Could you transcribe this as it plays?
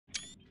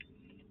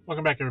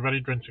Welcome back,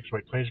 everybody.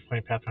 Dren608 plays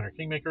playing Pathfinder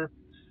Kingmaker. If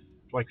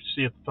you'd like to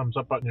see it, the thumbs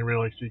up button you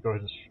really see, go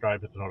ahead and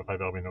subscribe, hit the notify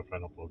bell, be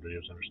notified when I upload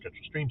videos and our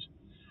scheduled streams.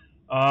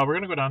 We're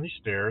going to go down these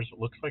stairs. It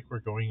looks like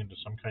we're going into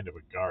some kind of a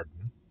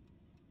garden.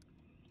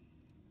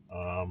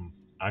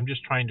 I'm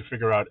just trying to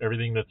figure out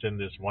everything that's in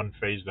this one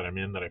phase that I'm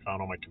in that I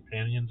found all my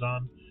companions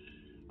on.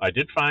 I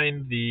did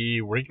find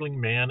the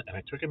Wriggling Man, and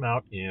I took him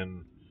out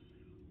in...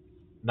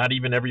 Not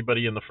even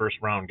everybody in the first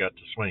round got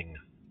to swing.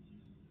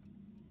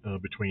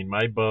 Between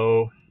my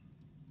bow,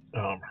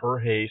 her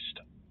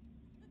haste,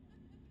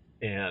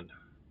 and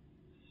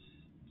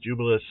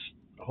Jubileus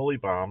Holy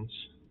Bombs,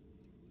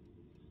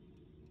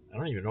 I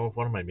don't even know if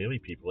one of my melee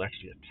people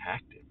actually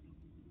attacked him.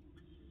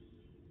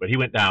 But he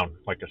went down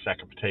like a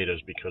sack of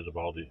potatoes because of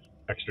all the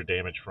extra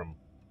damage from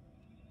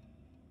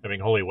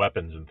having holy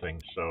weapons and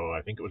things, so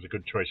I think it was a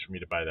good choice for me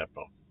to buy that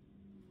bow.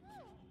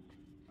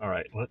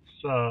 Alright, let's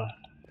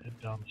head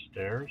down the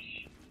stairs.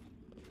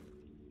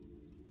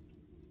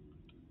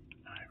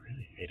 I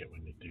really hate it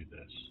when they do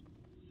this,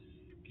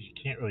 because you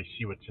can't really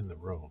see what's in the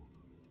room.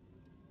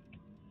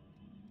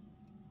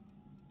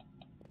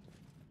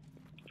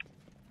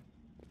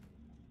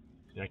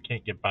 See, I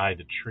can't get by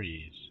the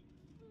trees.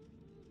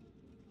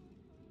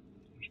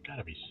 There's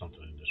gotta be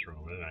something in this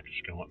room. They're not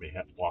just gonna let me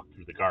walk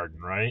through the garden,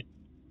 right?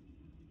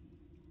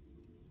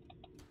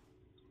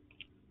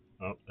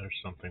 Oh, there's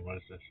something. What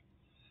is this?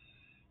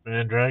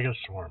 Mandragora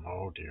Swarm.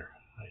 Oh dear.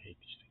 I hate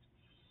these things.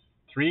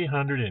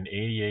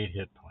 388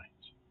 hit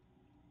points.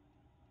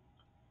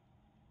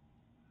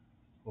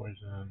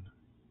 Poison.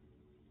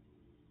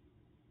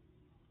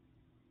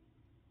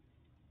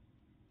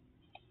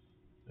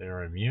 They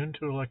are immune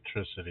to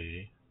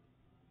electricity,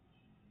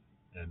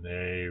 and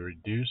they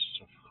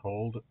reduce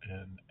cold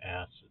and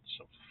acid.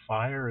 So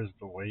fire is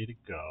the way to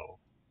go.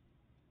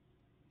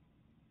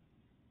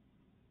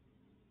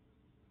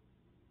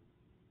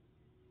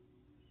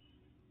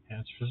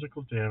 Has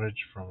physical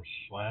damage from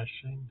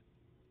slashing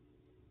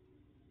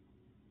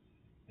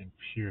and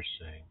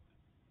piercing.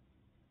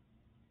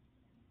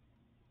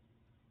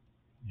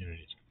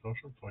 Units: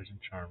 compulsion, poison,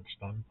 charm,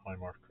 stun,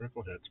 polymorph,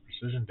 critical hits,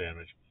 precision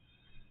damage,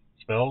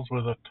 spells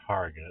with a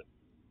target.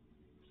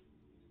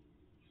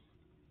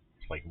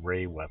 It's like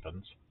ray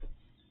weapons.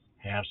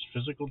 Has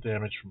physical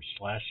damage from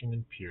slashing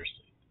and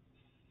piercing.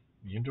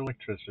 Immune to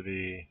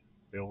electricity,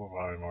 failable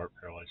polymorph,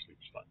 paralyzed, sleep,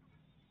 stun.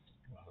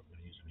 Well, I'm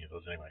going to use any of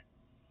those anyway.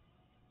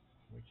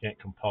 We can't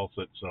compulse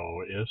it,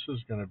 so this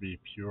is going to be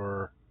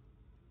pure.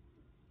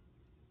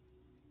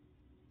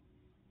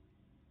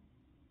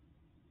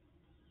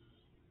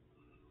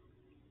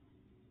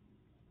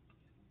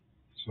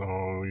 So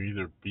we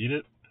either beat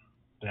it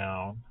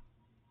down,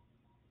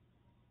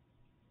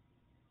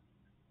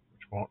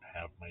 which won't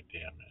have my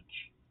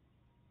damage.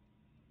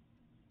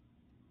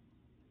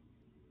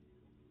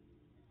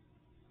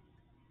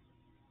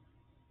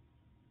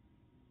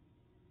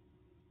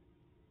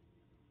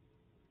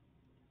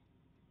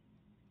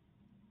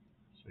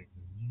 So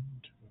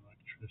immune to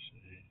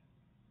electricity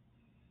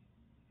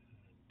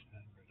and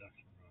 10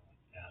 reduction on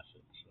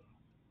acid. So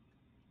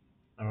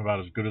I'm about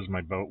as good as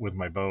my bow with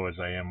my bow as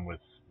I am with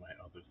my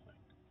other thing.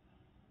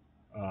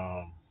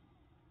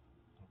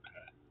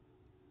 Okay.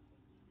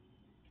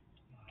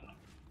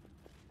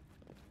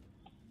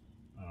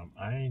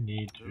 I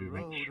need to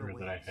make sure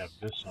that I have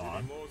this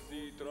on,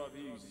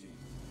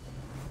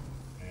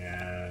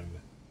 and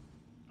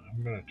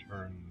I'm going to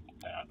turn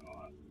that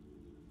on.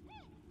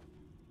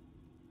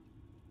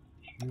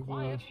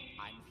 Quiet,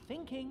 I'm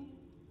thinking.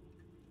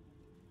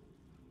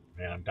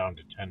 Man, I'm down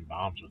to 10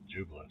 bombs with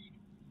Jubileus.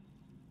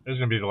 This is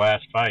going to be the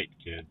last fight,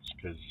 kids,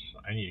 because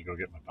I need to go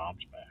get my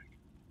bombs back.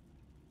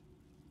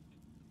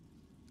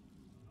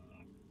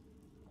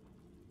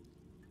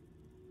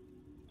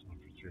 On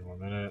for 3 more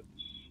minutes.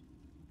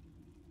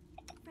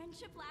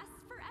 Friendship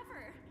lasts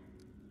forever.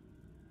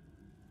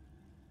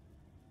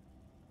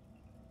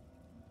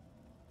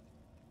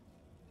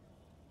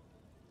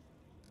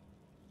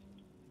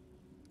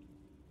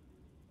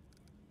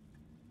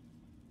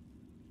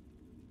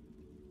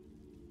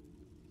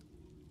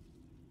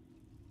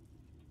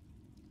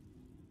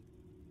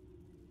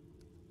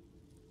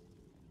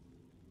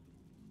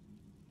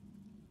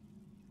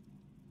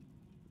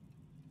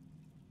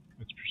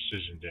 It's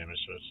precision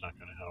damage, so it's not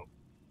going to help.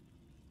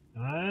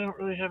 And I don't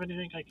really have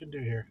anything I can do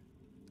here.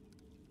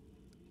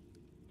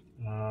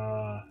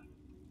 I'm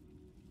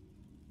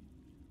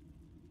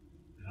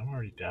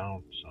already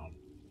down some.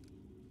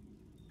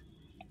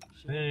 I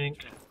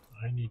think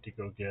I need to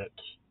go get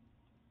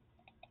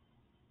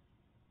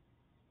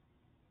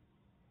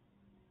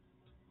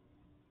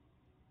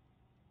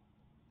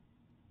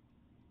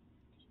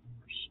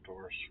some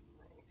restore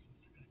scrolls.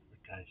 The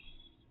guy's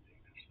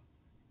sitting or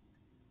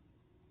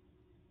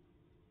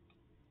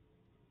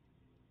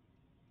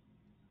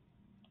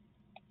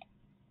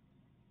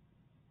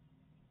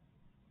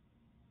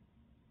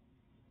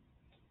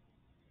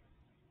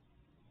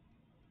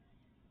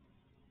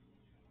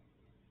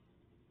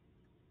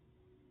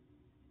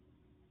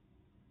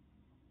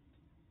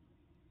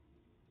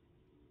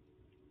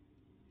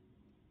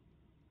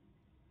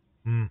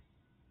something.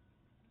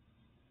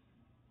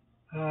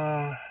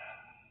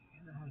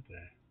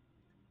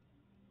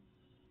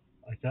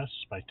 guess,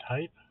 by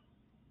type.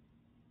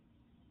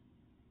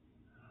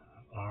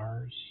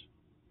 R's.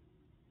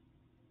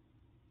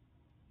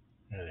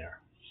 There they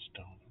are.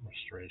 Stone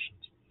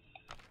restorations.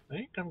 I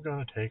think I'm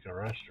going to take a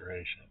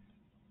restoration.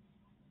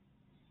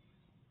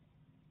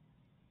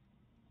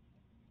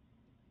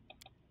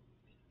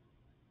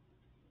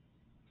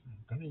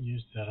 I'm going to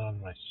use that on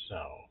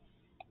myself.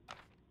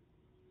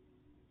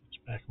 Let's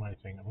back my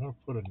thing. I'm going to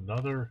put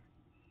another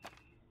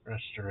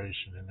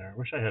restoration in there. I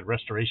wish I had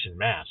restoration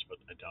mass, but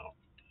I don't.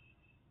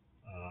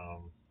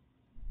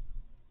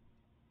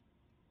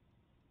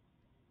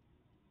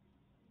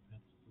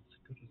 That's as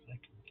good as I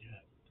can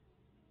get.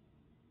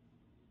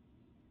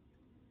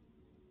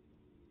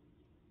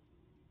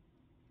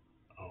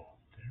 Oh,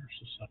 they're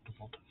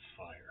susceptible to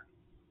fire.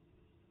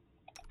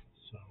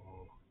 So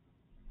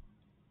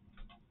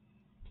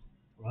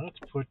let's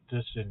put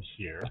this in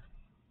here.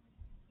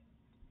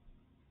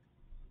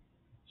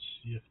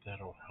 See if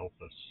that'll help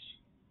us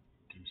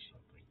do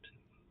something to it.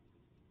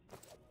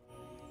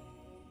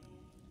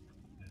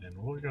 And then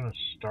we're going to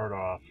start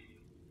off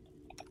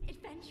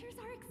Adventures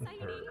are with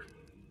exciting. her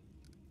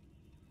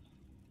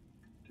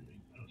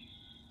doing a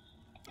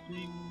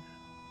thing.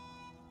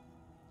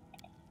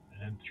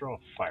 And throw a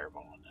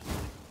fireball in it.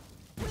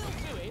 We'll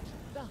do it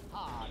the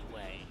hard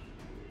way.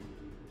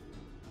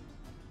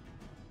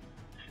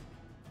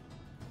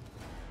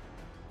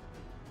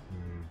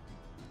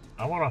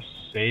 I want to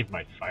save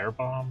my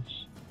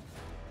firebombs.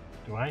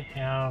 Do I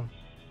have...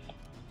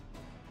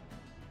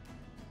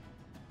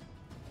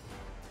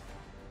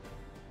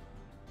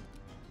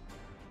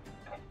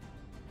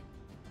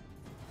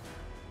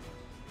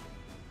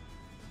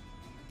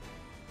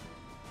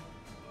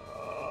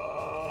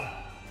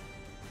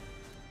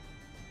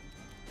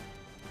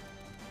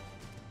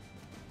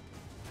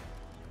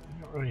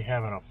 I don't really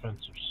have an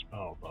offensive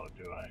spell, though,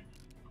 do I?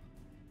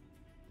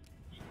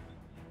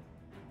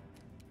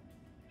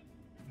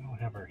 I don't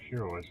have our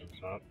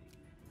heroisms up.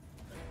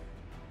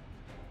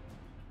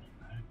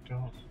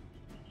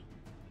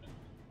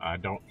 I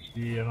don't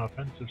see an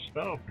offensive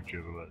spell for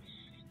Jubilus.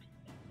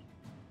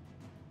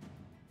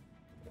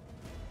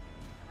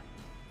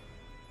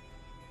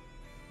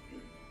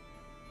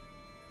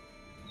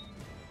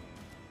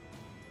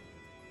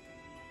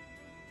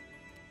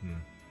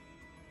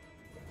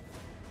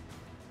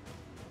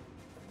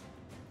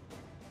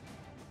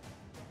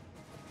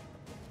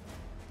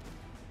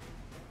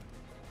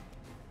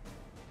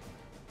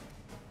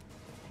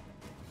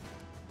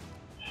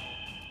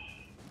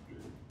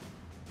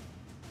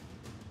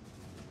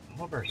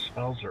 All of our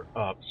spells are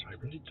up, so I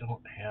really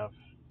don't have...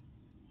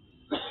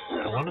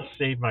 I want to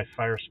save my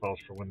fire spells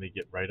for when they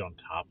get right on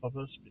top of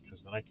us, because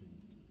then I can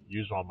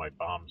use all my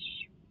bombs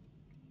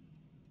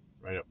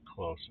right up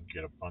close and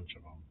get a bunch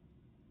of them.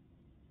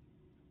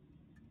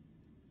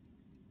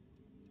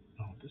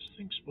 Oh, this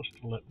thing's supposed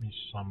to let me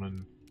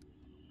summon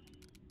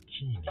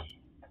Genie,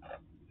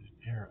 an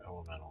air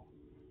elemental.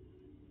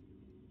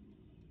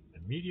 A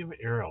medium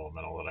air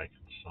elemental that I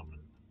can summon.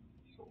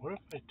 So what if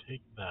I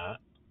take that?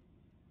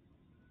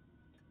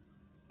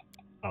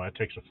 Oh, that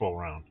takes a full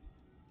round.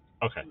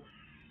 Okay.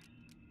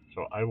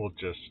 So I will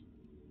just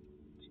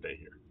stay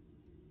here.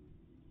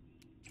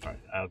 Alright,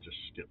 I'll just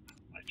skip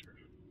my turn.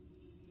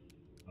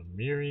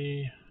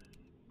 Amiri.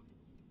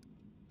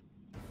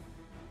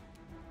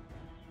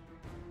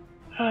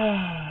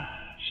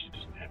 She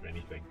doesn't have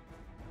anything.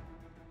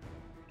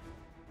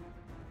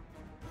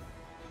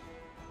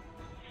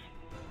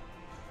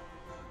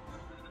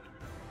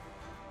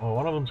 Well,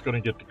 one of them's going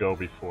to get to go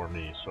before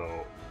me,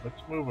 so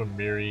let's move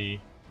Amiri.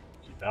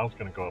 See, Val's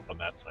going to go up on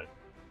that side.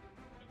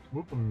 Let's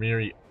move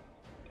Amiri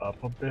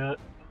up a bit.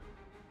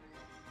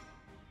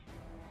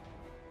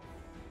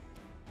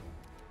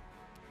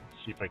 Let's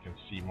see if I can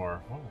see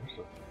more. Oh,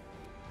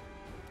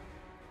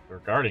 they're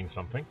guarding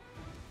something.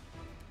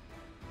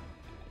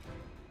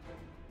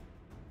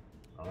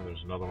 Oh,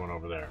 there's another one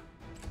over there.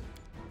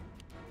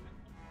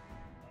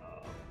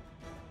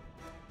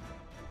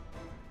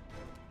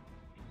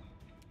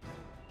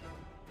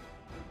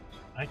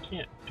 I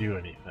can't do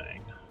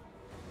anything.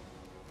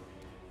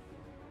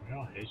 Are we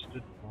all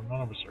hasted? Well,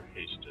 none of us are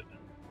hasted.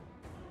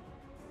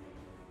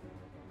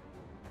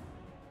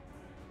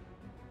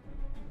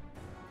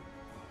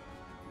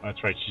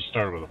 That's right, she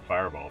started with a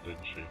fireball,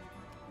 didn't she?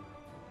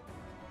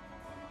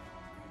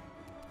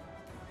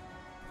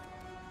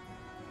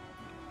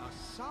 A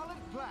solid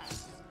plan.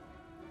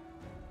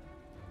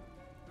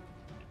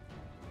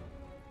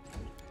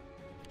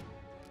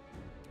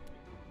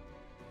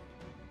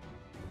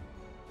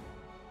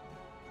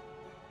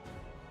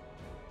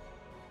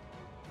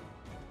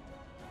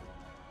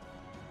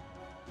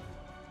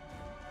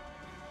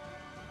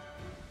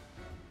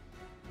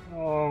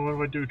 Oh, what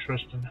do I do,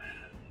 Tristan?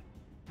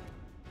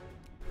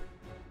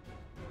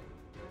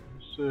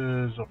 This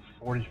is a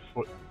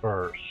 40-foot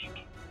burst.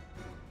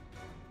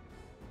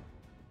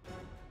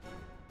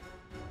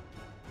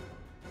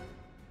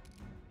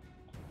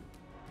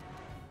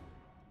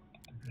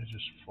 Maybe I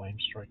just flame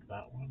strike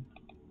that one.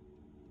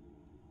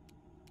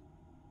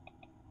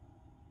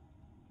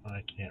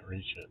 I can't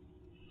reach it.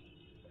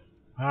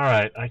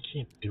 Alright, I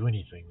can't do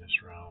anything this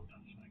round. So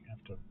I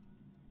have to.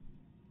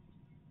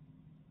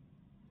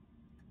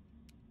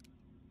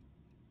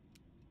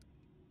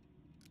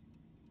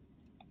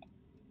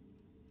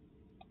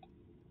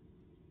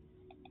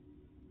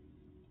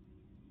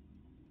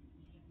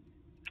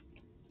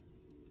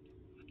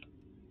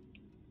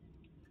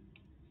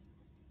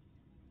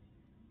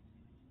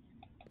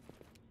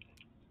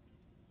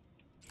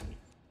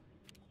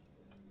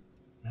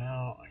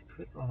 Now, I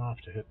could run off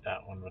to hit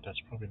that one, but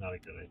that's probably not a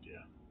good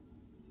idea.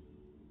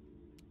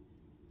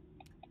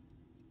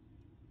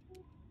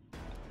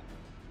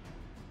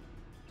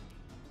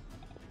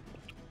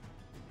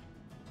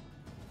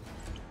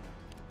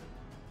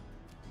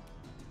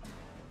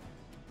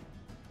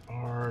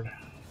 Bard.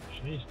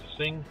 She needs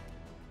to sing.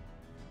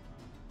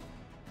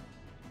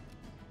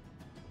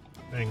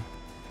 Sing.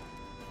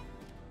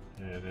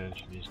 And then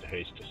she needs to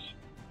haste us.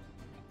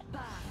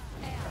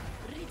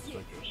 So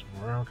there's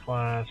some round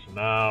class.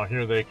 Now,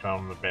 here they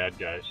come, the bad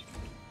guys.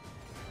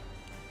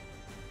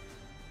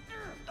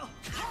 Oh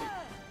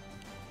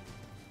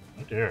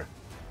dear.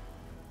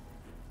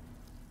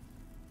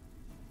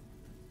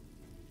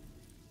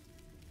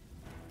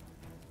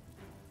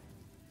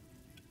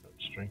 Got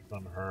strength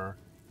on her.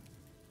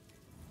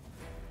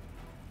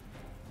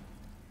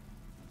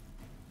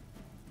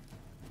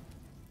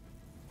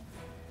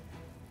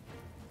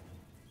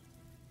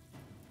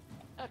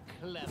 A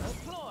clever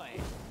ploy.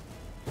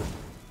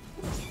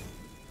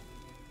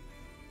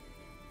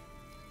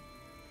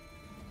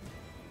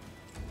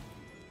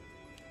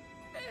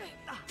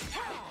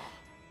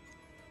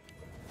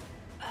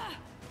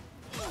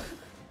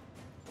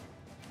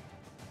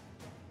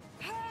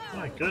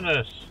 My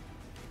goodness.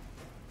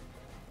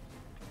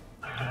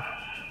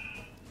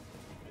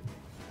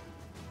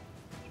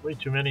 There's way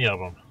too many of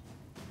them.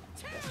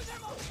 Tear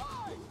them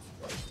apart!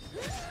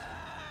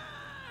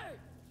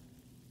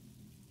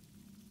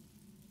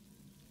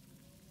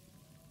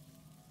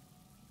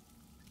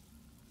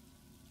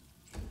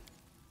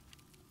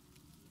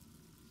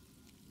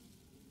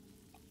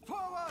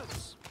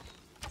 Forwards!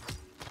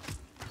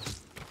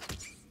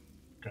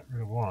 Got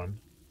rid of one.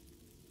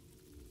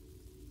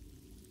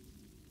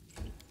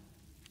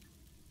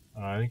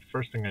 I think the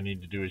first thing I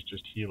need to do is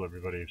just heal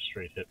everybody with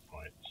straight hit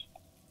points.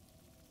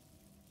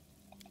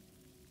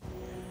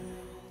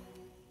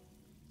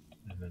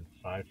 And then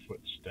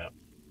 5-foot step.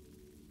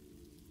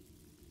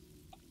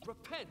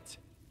 Repent!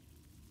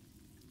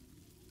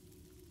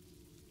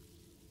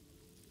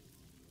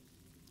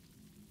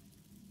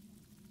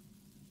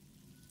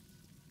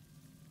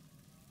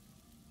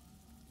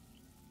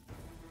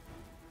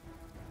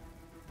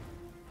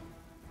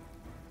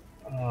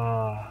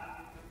 Oh,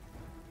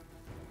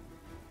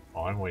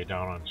 I'm way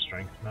down on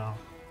strength now.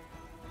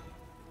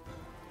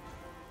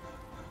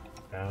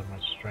 Bad, my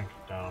strength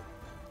down.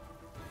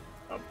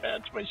 How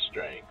bad's my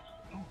strength?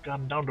 Oh god,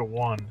 I'm down to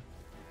 1.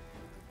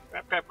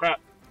 Crap.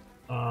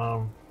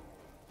 I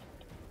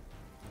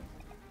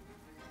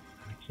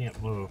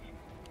can't move.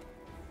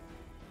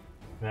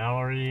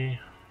 Valerie.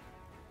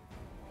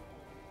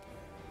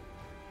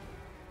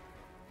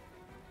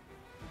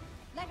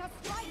 Let us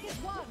strike as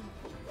one.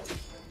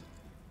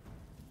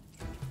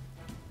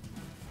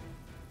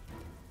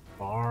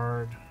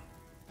 Bard.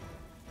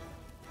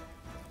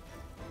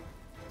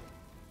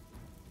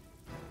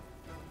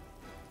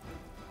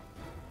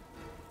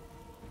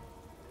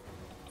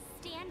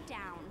 Stand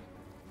down.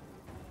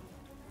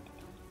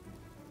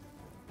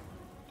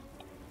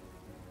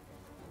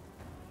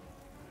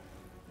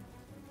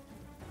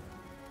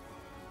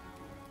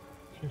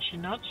 Can she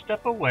not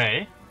step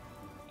away?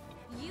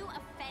 You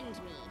offend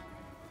me.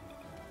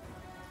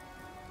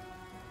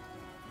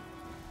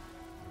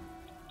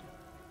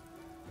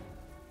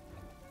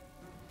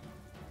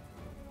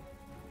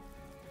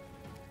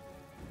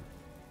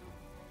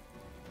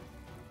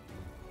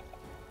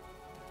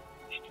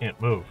 She can't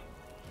move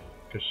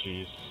because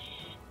she's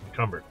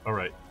encumbered.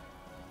 Alright.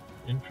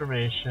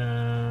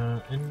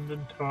 Information,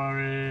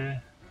 inventory.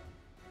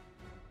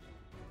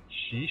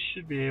 She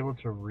should be able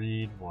to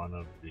read one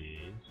of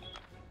these.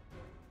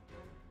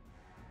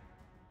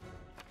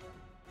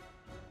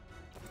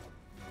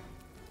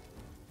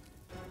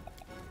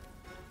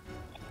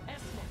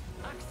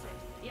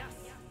 Yes.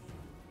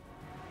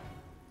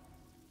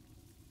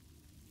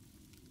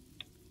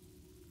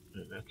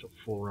 That's a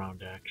full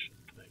round action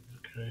thing,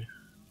 okay.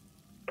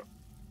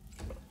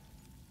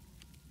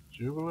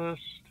 Jubilist.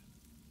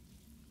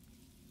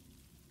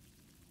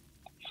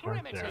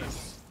 Start there.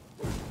 Primitive.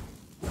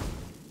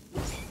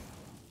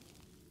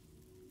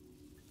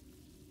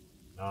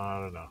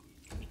 Not enough.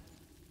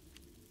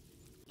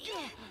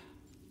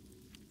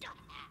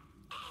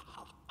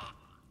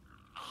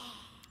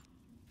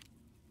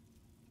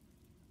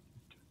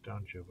 Took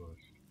down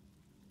Jubilist.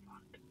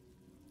 Fuck.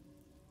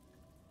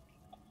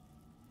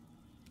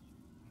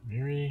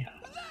 Miri.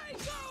 They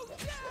go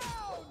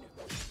down!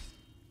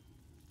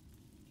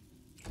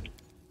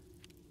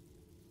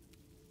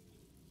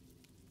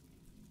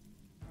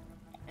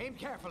 Aim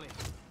carefully.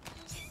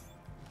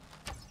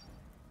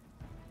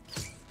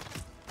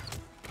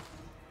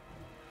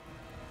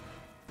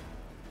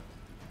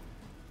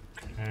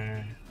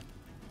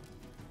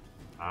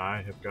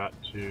 I have got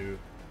to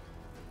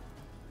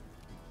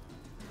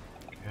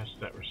cast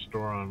that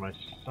restore on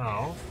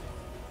myself.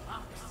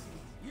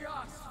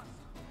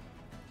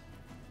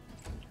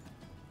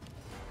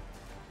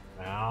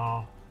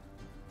 Now,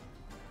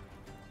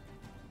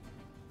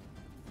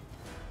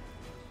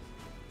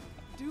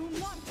 Do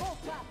not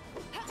falter.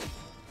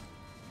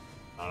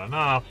 not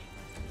enough.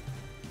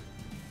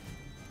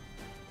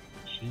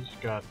 She's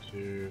got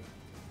to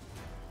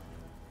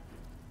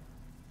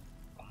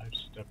 5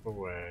 step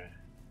away.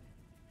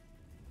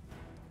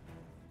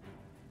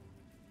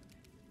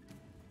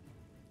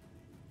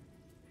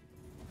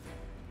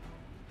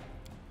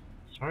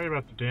 Sorry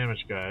about the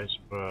damage, guys,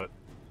 but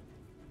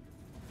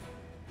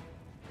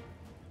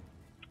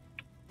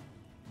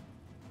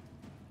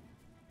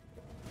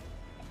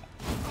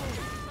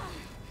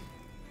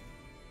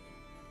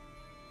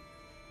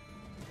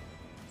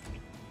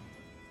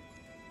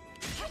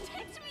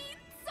Protect me,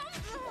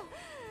 some.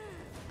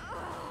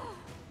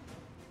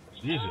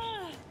 Jesus,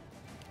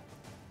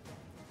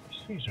 these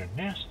things are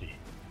nasty.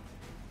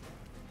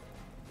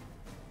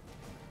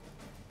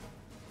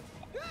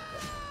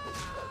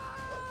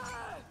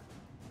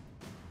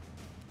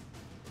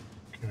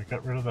 Okay, we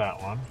got rid of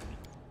that one.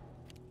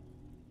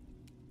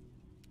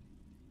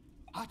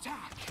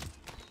 Attack!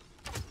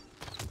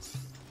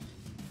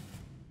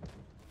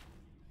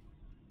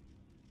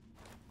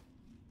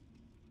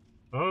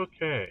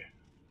 Okay,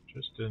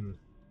 just in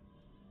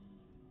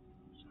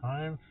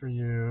time for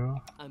you.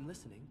 I'm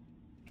listening.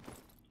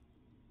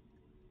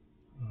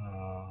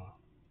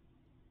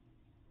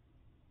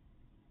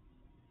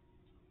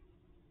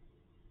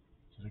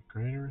 Is it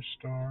greater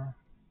restore?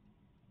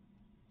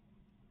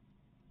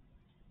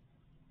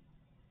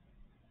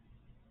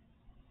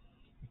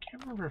 I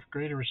can't remember if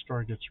greater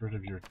restore gets rid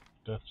of your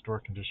death store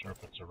condition or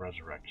if it's a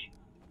resurrection.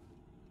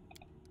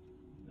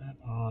 That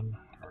on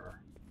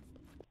her.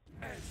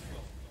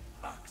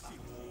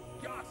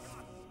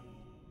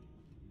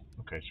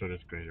 Okay, so it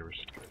is greater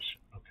restoration.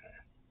 Okay.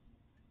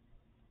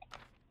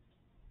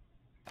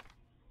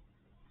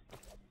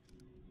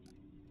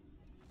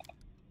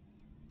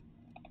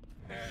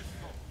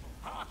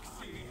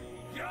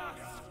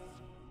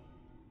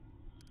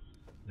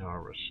 Now a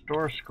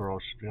restore scroll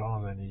should be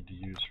all I need to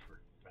use for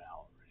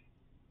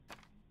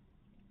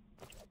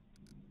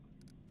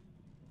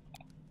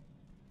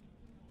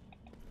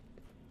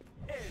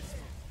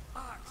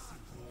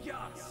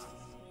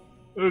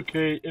Valerie.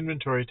 Okay,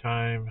 inventory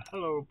time.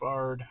 Hello,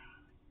 Bard.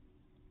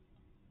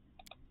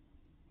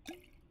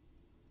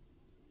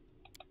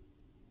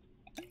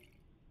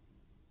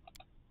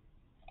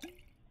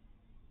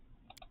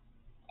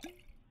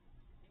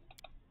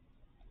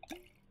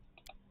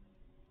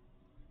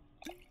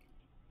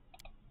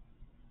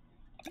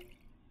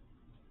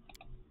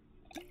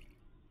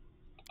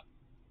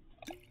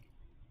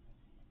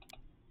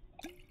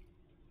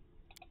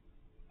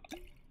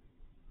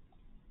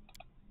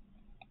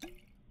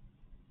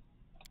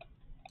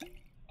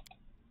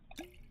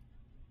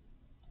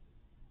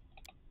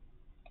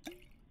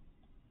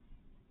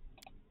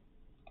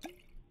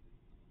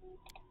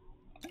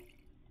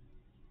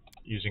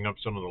 Using up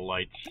some of the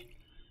lights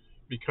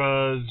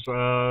because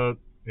you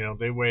know,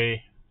 they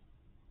weigh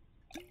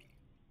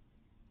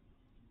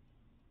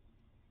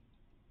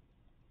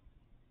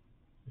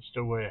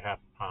still weigh a half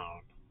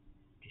pound,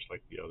 just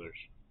like the others.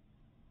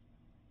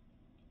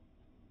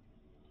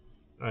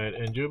 Alright,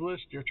 and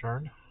Jubilist, your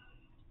turn.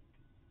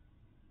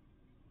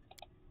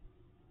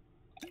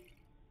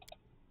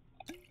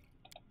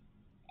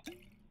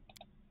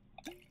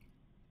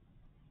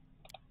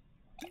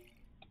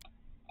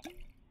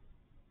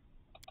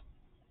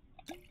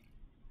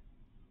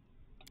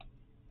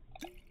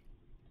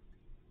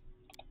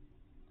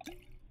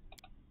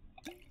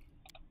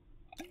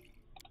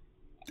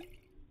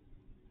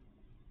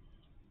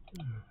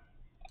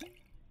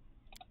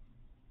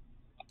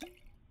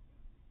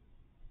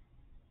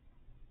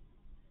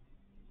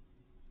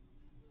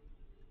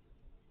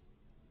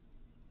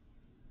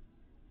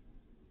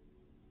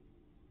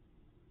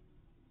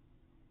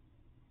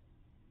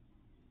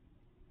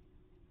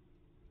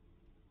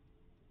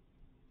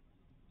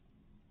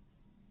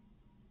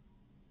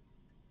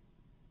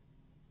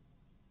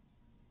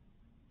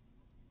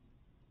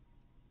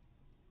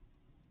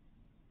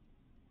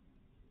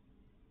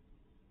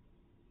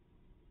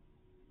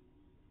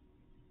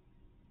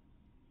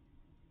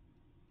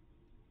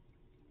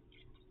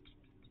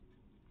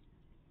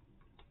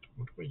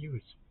 What do I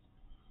use?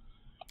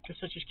 Guess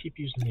I just keep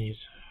using these.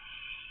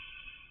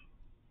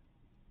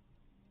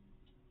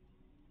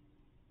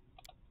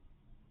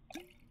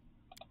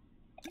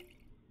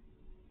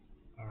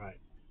 Alright.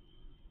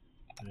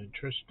 And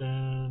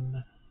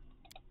Tristan.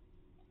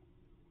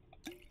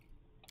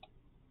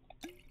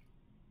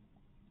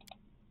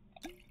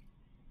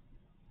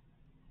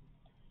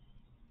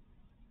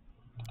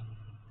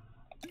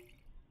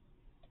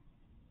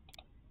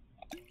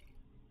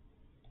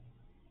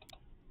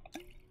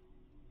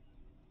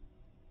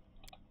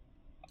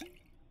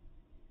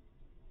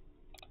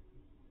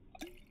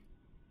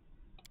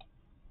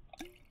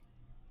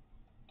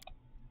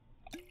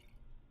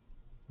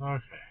 Okay.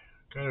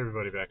 got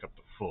everybody back up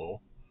to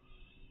full.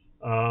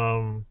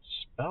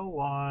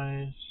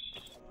 Spell-wise...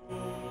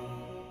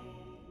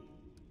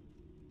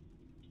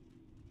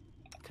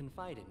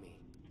 Confide in me.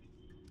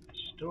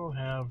 Still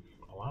have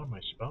a lot of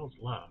my spells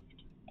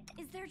left.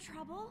 Is there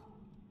trouble?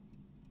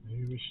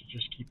 Maybe we should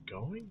just keep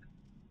going?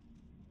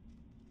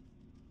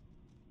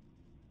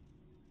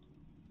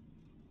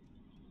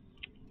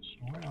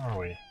 So where are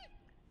we?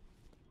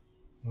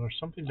 Well, there's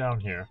something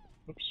down here.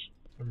 Oops,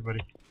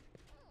 everybody.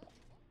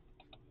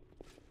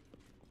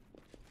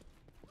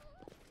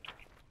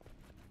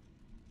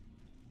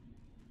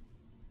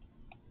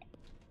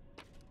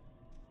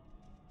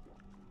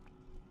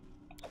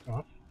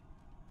 Off.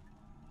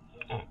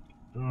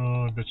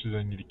 Oh, I bet you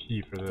I need a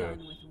key for this. Done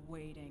with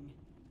waiting.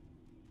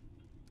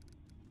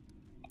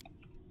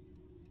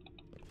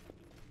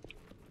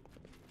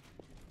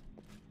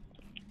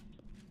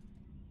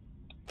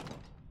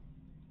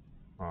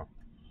 Huh.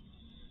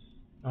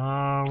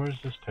 Where does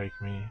this take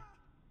me?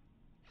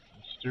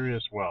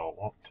 Mysterious well,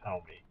 won't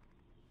tell me.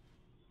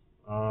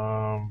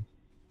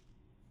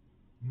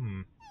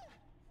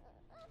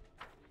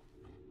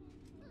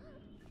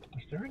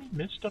 Is there any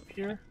mist up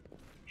here?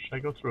 Should I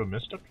go through a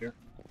mist up here?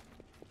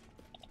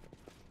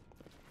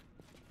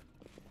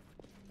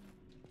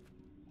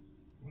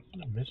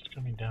 Wasn't a mist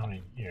coming down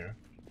in here?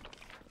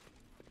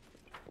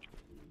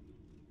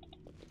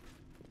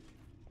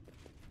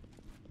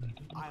 It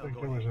didn't look like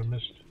there was a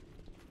mist.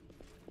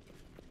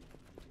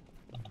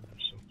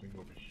 There's something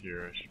over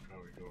here. I should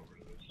probably go over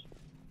to this.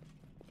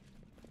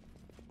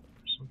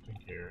 There's something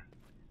here.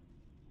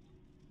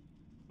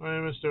 I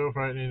am still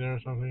frightening.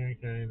 There's something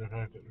uncanny. The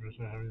fact that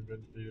Marissa having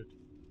been defeated.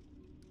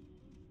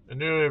 And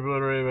newly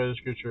obliterated by this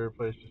creature,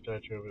 placed a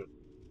statue of it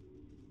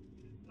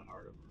in the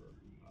heart of her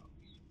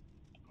house.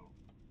 Oh.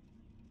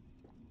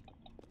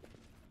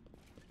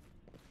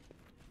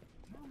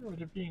 I don't remember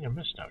there being a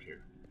mist out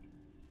here.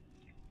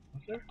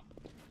 Was there?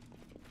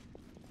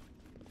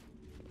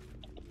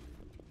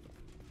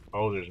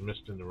 Oh, there's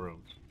mist in the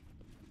rooms.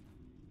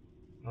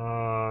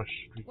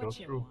 Should we go What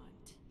you through?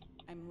 want?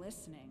 I'm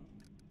listening.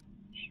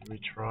 Should we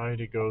try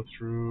to go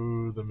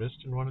through the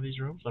mist in one of these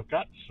rooms? I've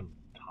got some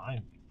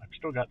time. I've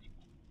still got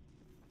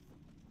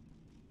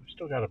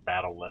a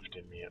battle left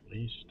in me at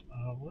least.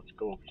 Let's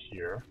go over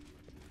here.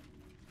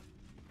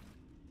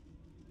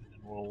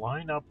 And we'll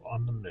line up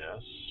on the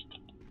mist.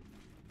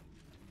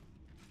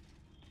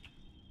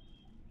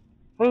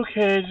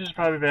 Okay, this is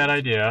probably a bad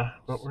idea,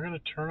 but we're going to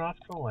turn off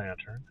the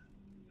lantern.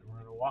 And we're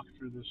going to walk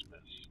through this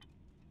mist.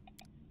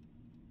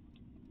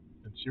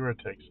 And see where it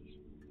takes us.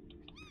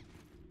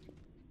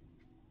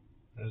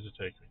 Where does it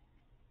take me?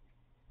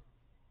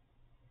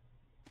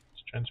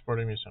 It's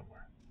transporting me somewhere.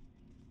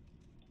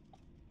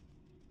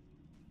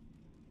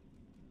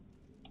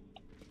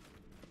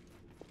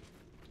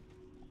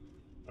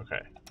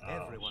 Okay,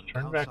 let's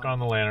turn back on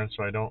the lantern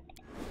so I don't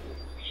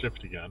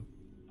shift again.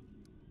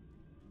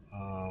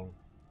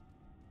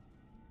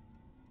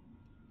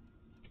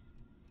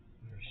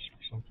 There's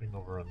something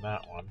over in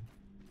that one.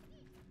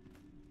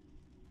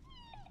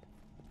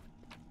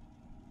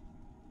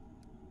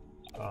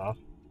 Off.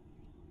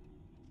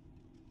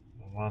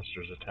 The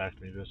monsters attacked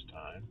me this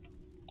time.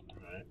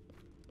 Alright.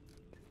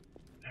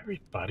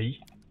 Everybody!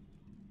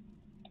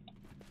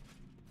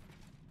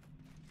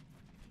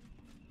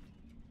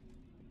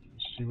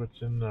 Let's see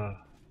what's in the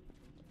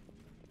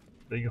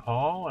big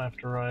hall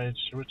after I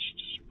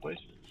switched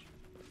places.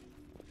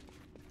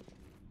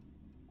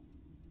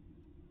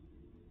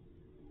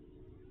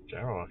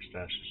 Jarrock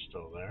stash is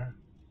still there.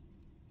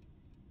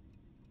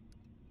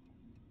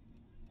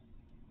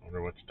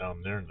 Wonder what's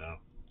down there now.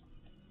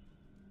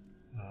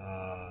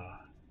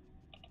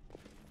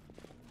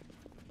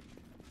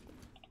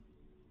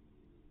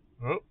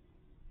 Oh!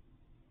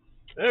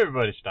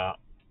 Everybody stop!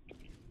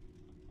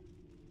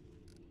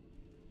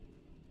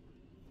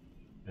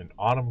 An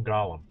autumn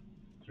golem.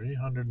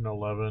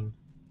 311.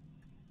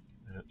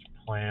 And it's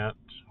plant.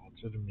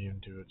 What's it immune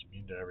to? It's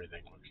immune to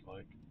everything, looks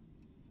like.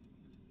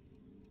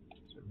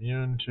 It's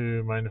immune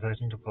to mind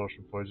affecting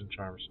compulsion, poison,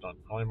 charm, stun,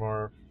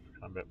 polymorph,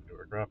 combat,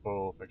 maneuver,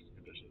 grapple, affects the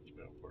conditions,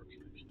 spell, works,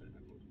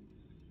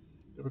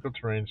 difficult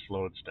terrain,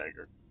 slow and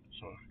staggered.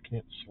 So I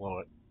can't slow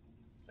it.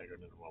 Staggered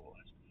and immobilized.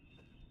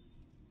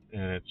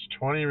 And it's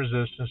 20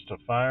 resistance to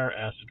fire,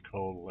 acid,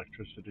 cold,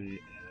 electricity,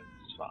 and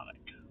sonic.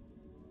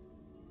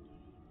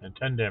 And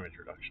 10 damage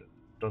reduction.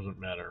 Doesn't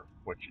matter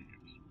what you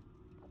use.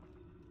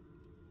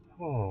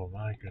 Oh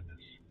my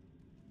goodness.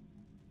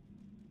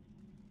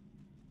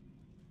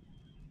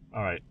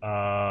 Alright,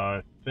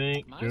 I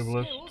think My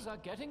Dubalist. skills are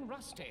getting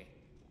rusty.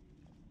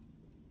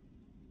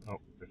 Oh,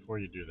 before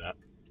you do that,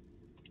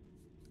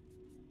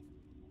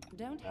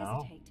 Don't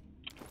now, hesitate.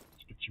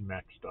 let's get you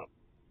maxed up.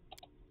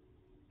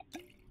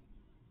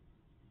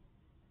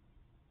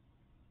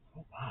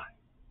 Oh my.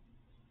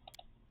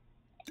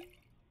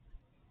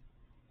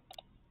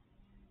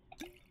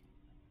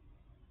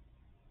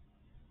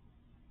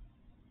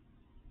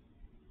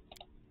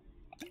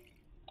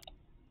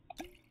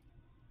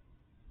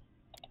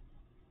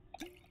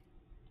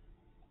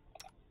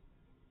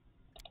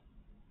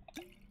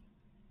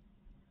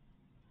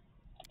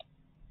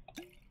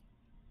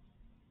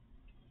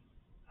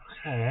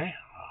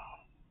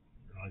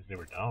 they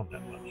were down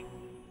that much.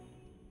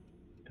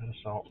 Got us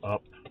all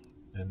up.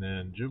 And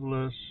then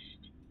Jubilus.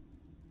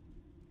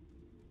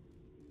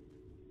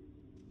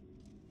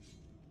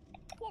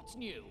 What's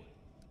new?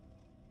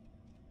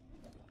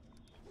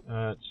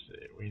 Let's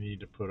see. We need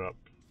to put up.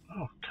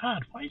 Oh,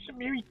 God. Why isn't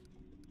Mary.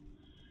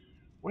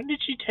 When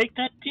did she take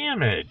that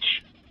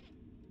damage?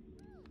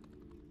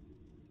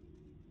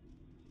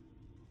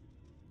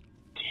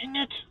 Dang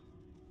it.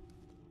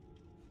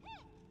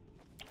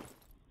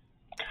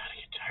 God, I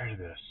get tired of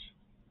this.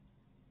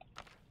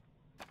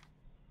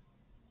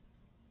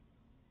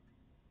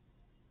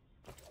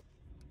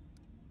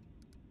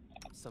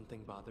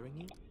 Something bothering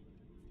you?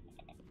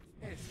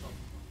 Eso.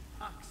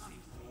 Axis.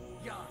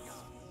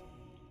 Yas.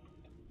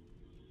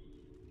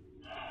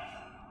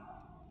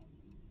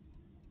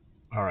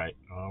 Alright,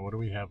 what do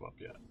we have up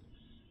yet?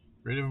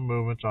 Freedom of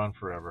movement's on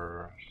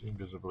forever.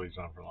 Invisibility's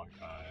on for a long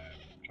time.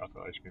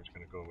 Chocolate ice cream's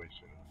gonna go away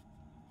soon.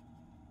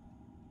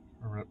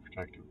 Permanent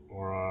protective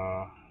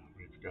aura.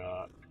 We've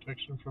got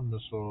protection from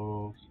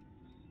missiles.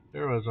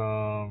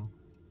 Heroism.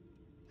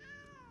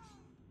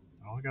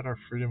 Well, we got our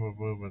freedom of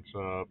movements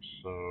up,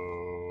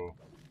 so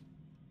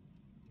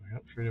we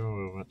got freedom of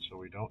movement, so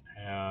we don't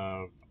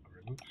have a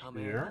remove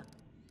sphere.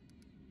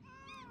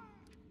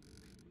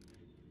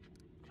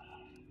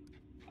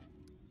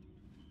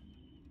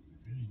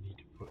 Really need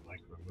to put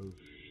like remove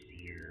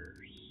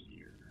spheres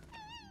here.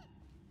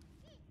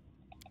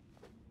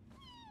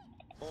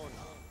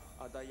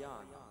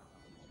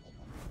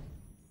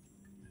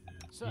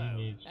 So,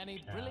 any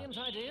brilliant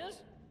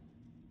ideas?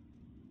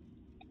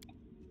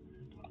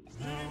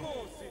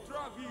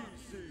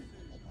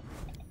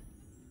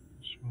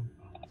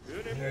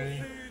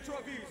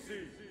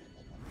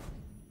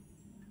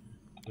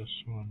 This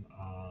one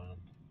on.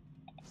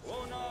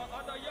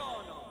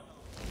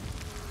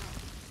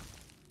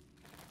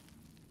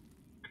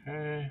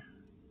 Okay.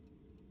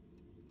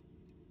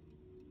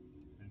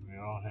 And we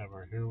all have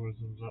our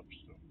heroisms up,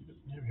 so he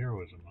doesn't have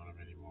heroism on him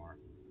anymore.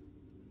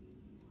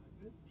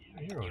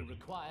 Yeah, heroism. You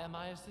require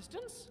my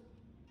assistance?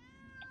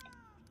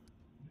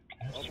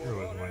 Cast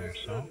heroism on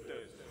yourself.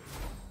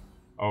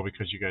 Oh,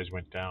 because you guys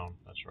went down.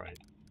 That's right.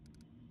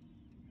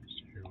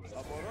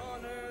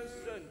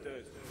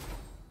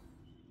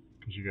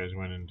 Because you guys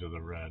went into the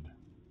red.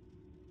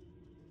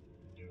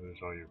 You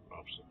lose all your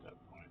buffs at that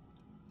point.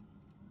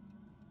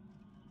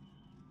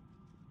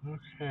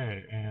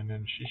 Okay, and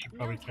then she should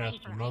probably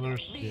cast another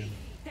skin.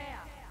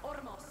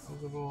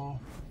 Visible.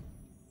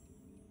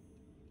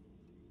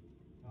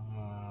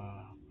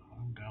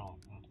 I'm down.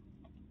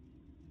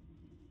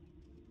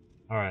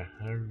 Alright,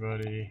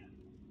 everybody.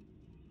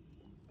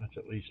 Let's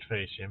at least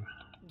face him.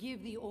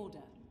 Give the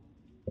order.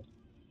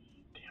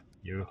 Damn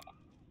you.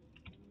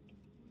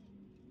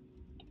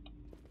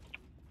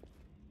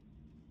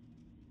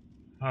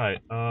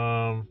 Alright,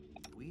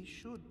 We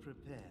should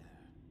prepare.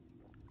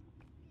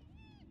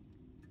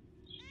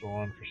 still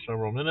on for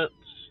several minutes.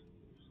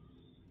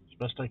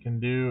 The best I can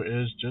do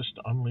is just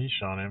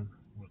unleash on him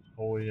with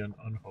holy and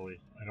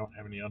unholy. I don't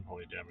have any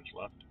unholy damage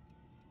left.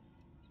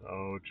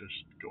 So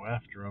just go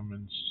after him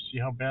and see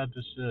how bad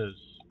this is.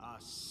 A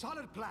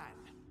solid plan.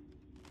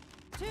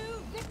 To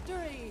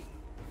victory!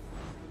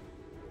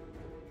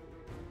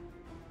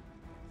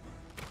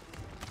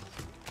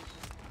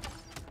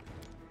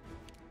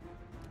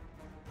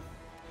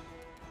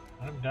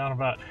 I'm down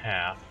about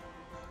half.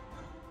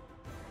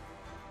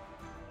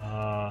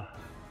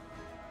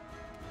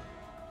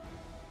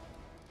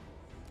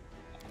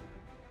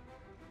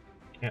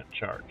 Can't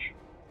charge.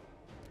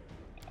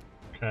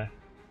 Okay.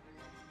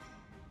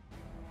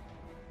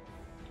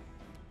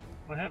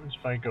 What happens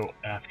if I go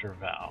after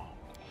Val?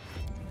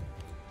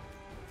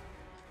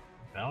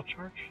 Val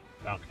charge?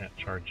 Val can't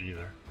charge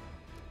either.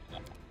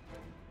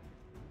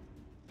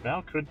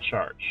 Val could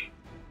charge.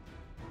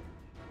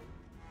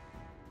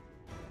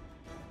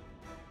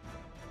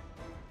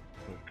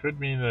 It could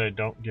mean that I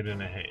don't get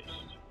in a haste.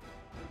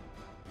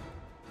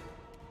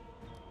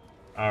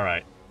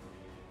 Alright.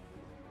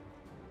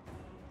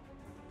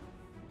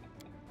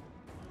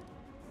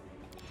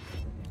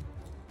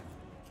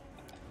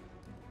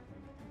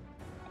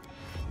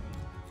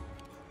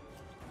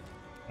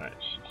 Alright,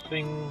 she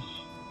sings.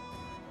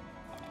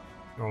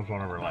 Rolls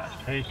one of her last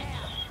hastes.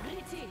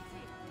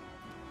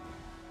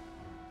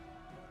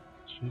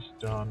 She's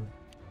done.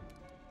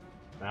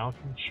 Val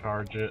can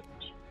charge it.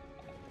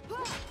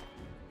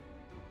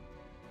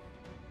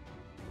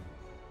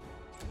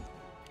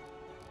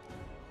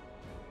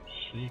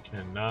 She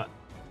cannot.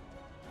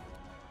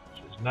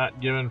 She's not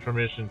given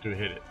permission to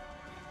hit it.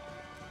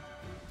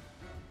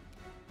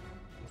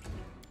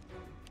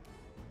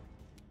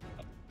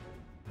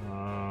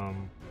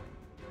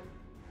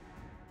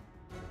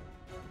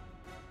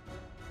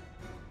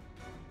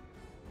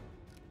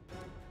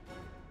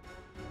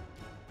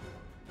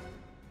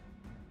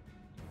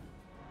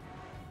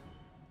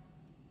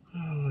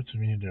 Oh, it's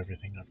immune to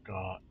everything I've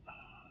got.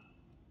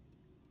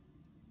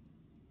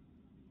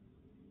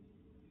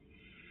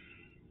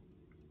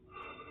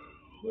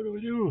 What do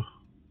we do?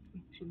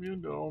 It's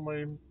immune to all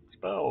my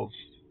spells.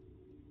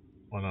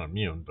 Well, not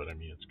immune, but I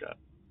mean it's got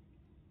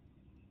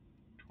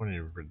 20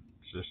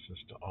 resistance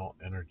to all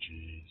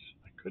energies.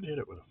 I could hit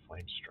it with a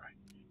flame strike.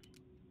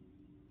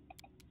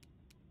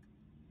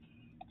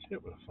 Let's hit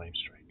it with a flame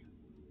strike.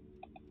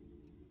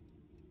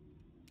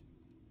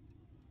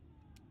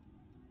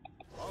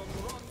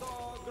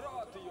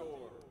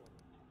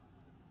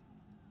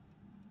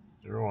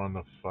 Zero on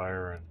the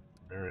fire and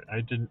very. I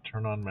didn't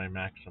turn on my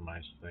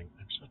maximize thing.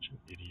 I'm such an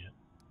idiot.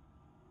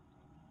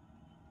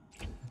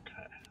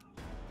 Okay.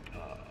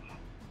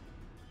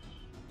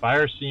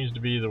 Fire seems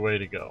to be the way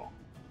to go.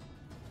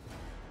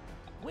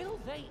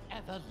 Will they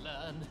ever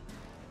learn?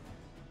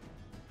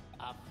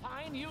 A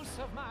fine use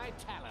of my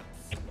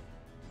talents.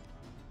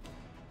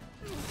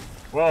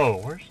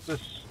 Whoa, where's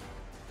this?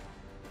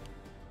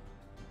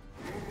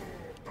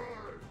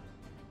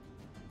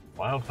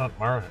 Wild Hunt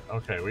Mar.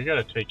 Okay, we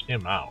gotta take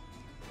him out.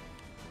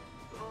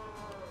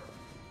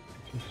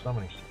 He's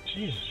summoning.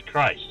 Jesus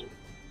Christ.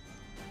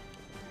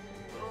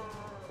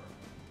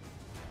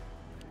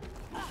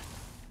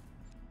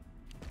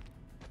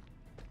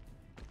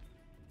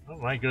 Oh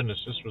my goodness,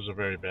 this was a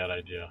very bad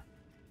idea.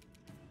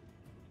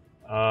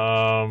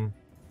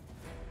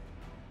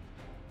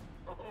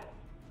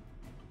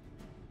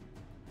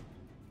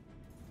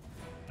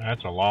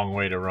 That's a long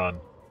way to run.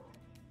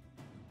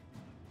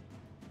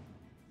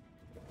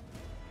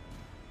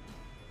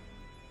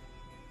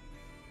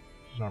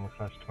 This is armor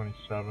class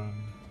 27.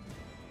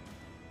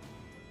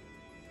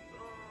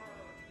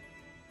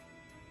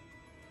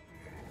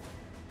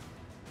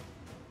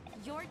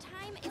 Your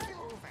time is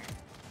over.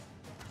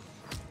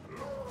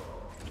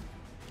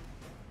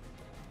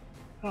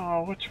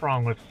 Oh, what's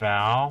wrong with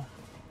Val?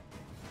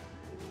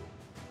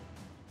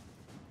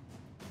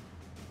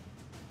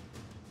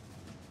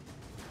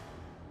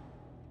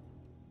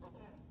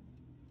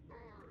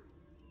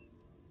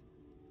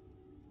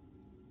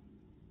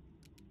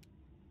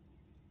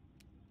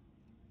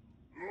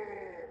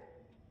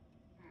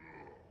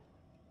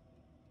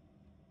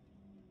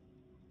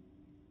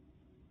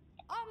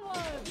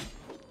 Onward!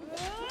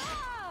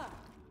 Ah!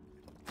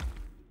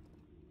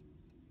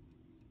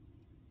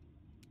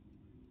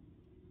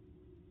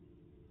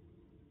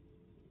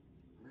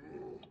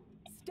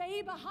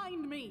 Stay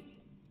behind me!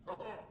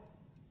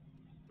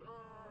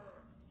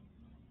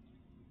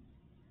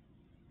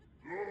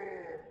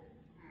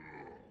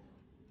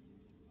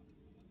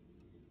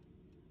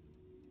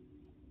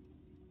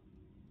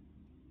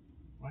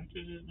 Why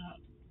did it not?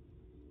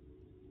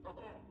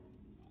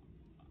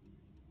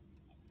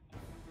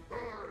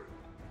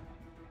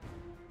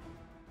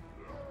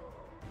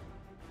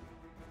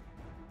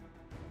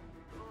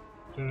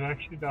 Did it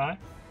actually die?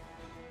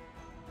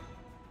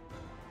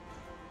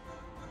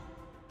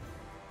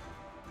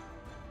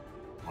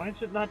 Why is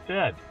it not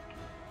dead?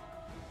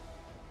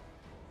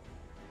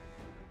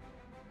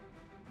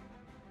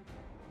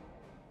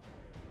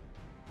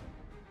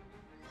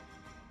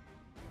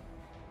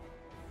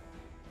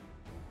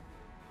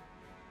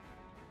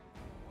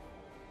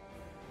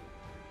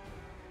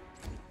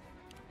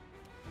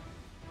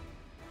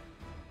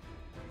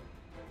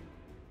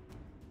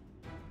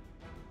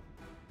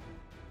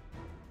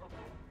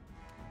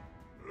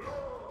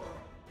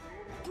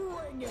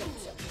 Bring it!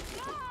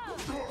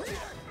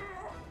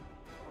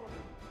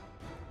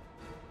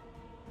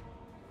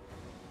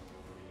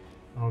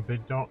 Oh, they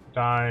don't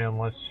die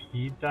unless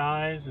he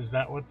dies? Is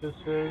that what this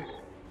is?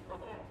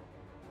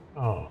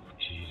 Oh,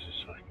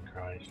 Jesus fucking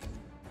Christ.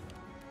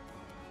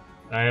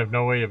 I have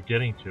no way of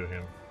getting to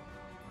him.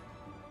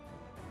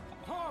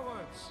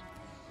 Forwards!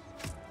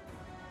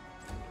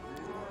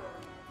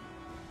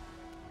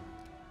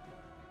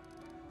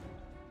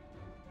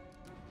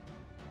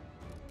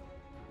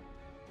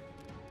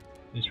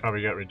 He's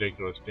probably got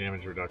ridiculous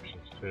damage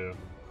reductions too.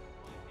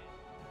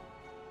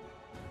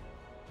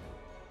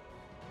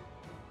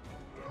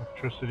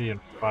 Electricity and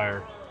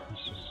fire.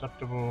 He's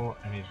susceptible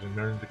and he's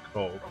immune to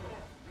cold.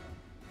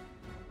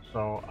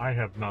 So I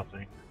have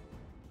nothing.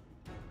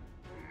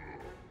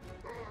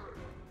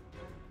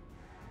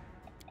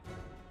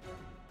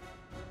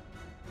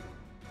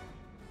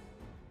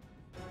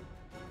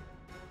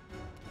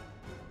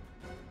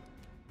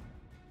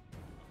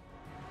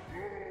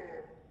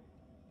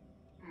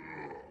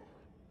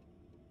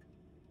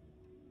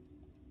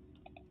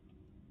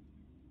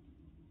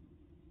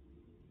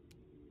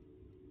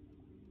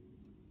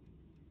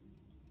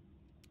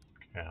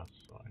 Chaos,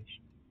 so I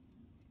should...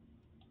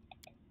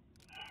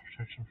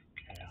 Protection from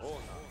chaos.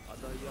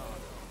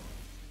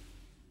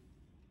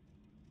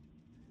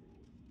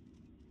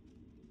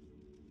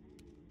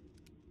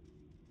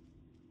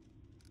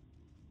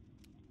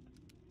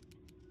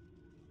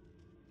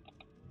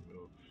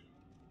 Move.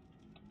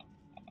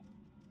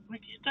 Why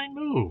can't I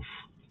move?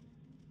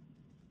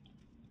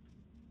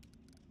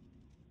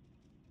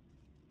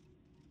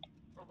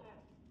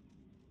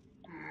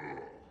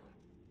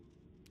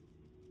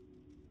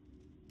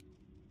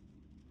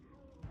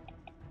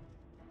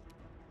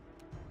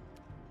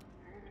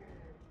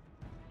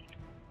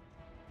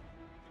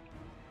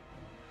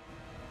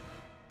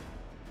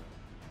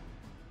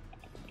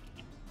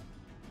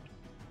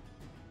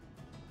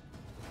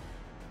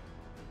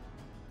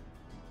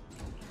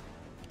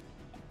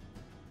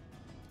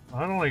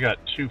 I've only got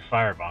 2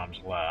 fire bombs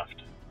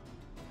left.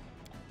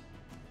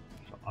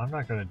 So I'm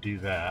not going to do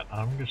that.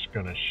 I'm just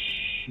going to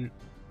shoot.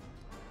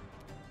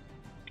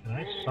 Can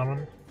I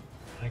summon?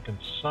 I can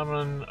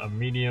summon a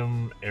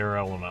medium air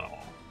elemental.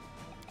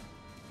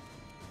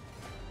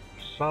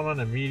 Summon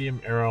a medium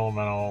air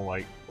elemental,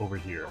 like, over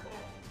here.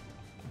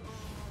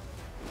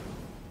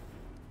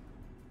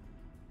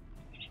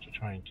 Just to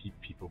try and keep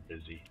people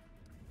busy.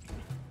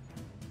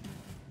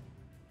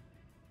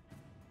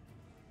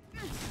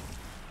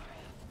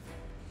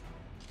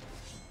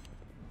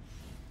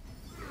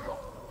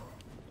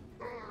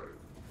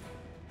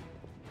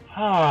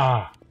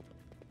 Ah!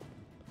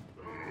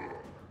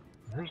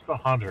 Where's the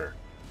hunter?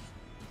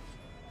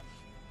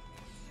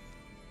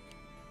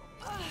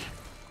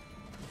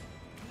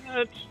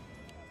 What?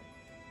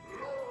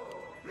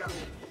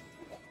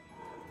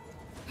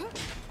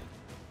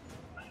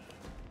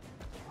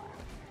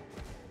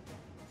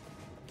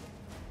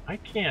 I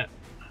can't.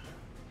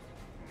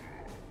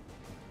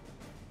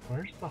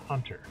 Where's the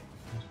hunter?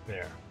 He's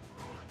there.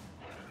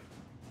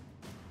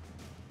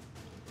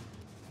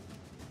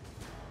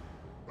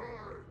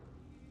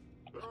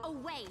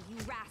 Away, you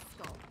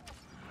rascal!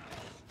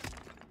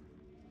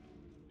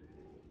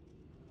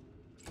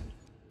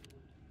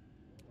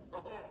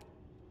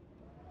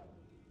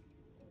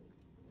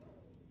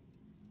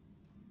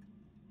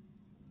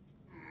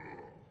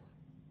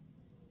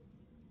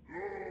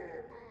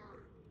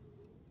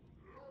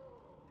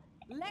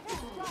 Let's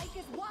strike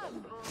as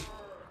one.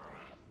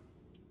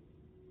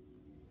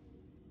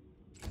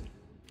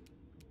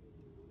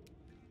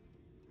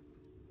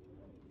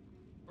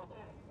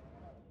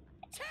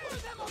 Tear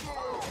them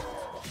apart!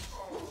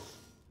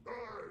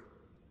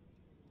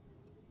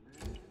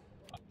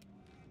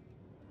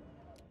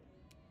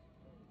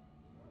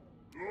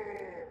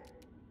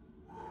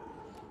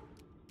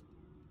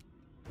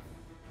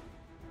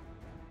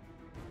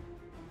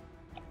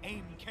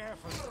 Aim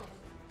carefully.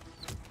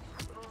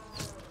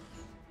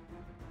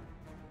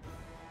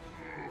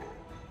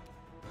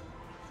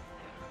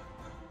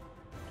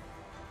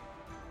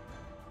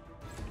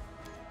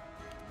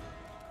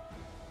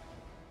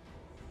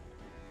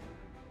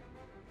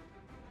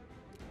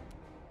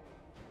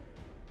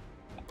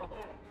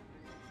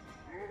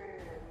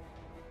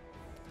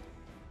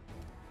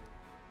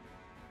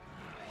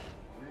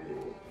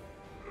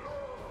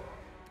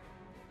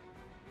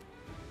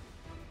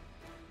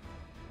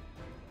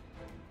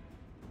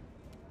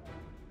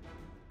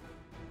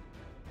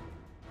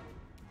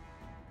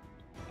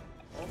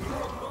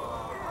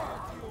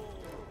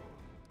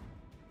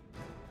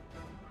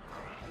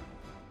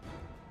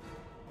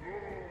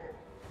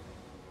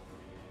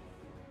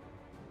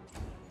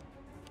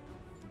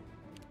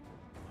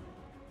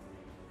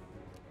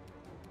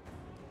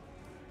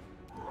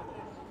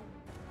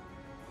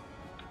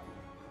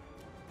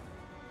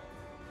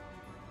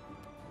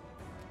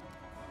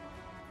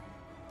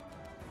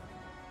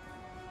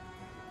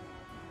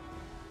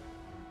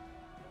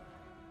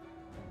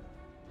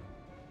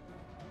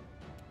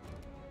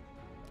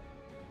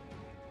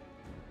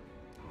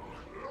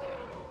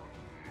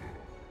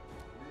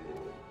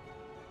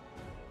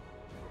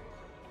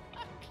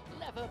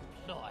 Clever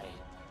ploy.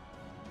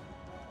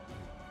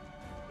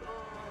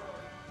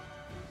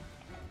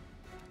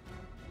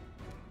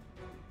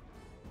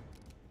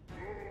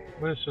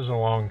 This is a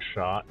long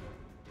shot.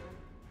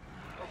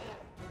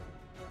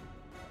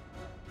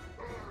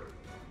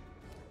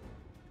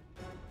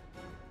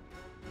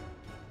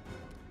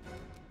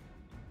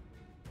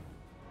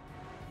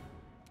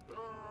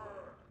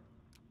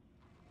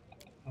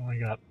 Only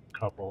got a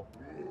couple.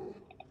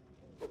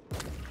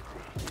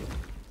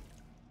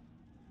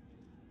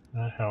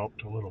 That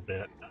helped a little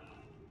bit.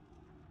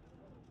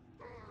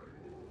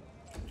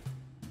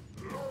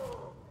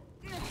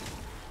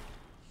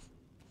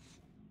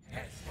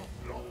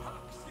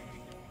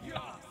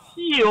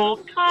 Heal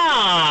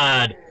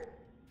God!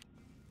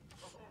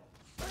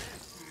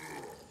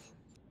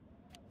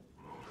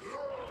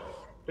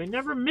 They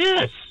never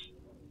miss!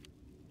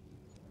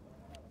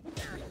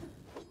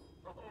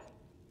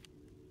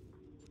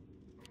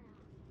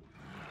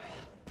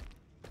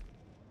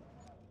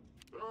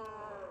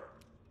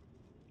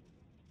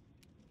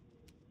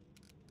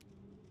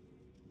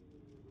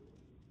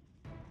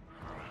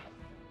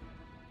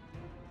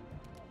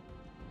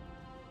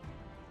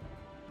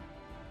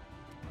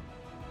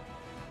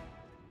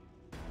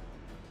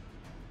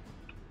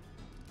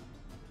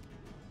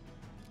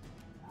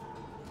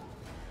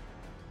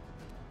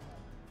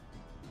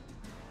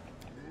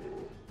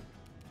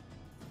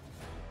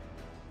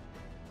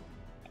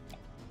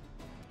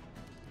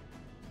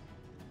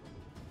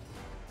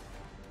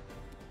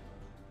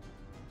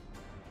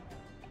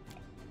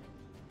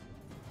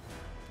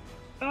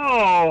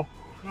 Oh!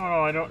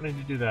 No, I don't need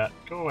to do that.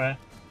 Go away.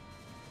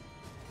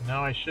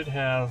 Now I should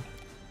have...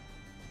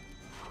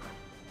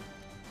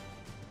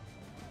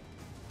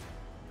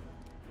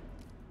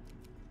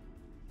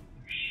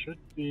 There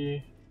should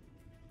be...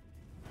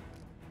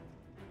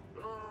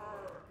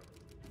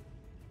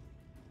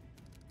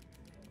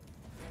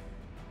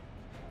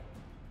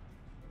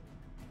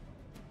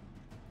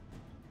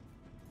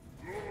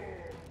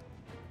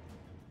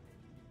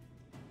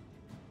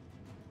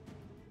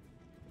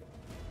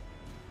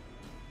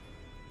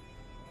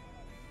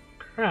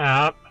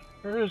 Crap.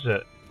 Where is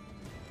it?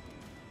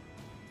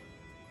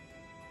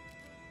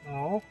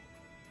 Oh.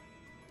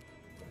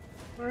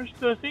 Where's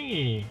the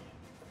thingy?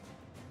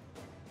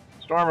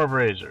 Storm of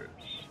Razors.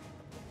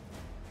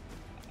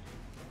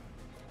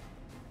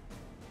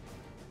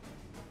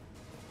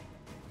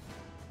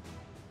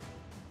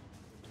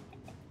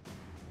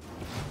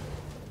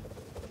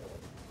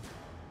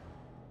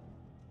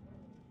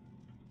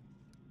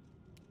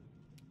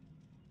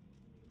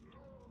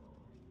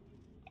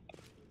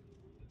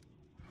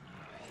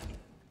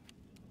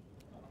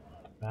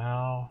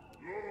 Now.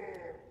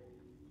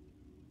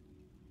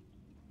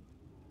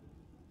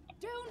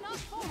 Do not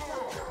falter!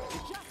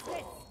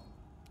 Justice!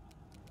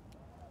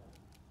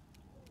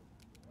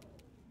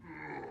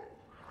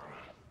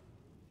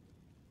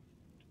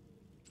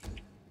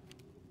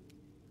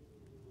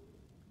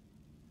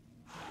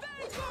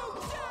 They go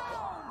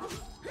down!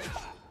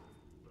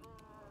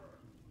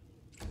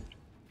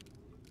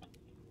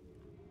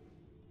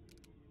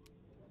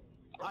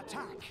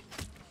 Attack!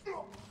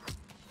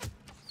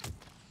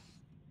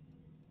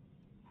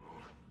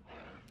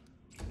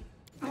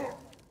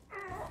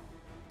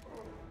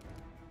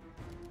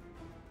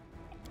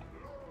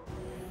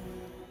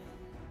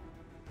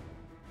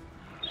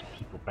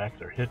 People back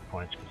their hit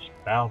points because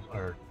Val's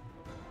or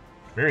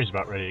Mary's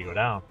about ready to go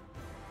down.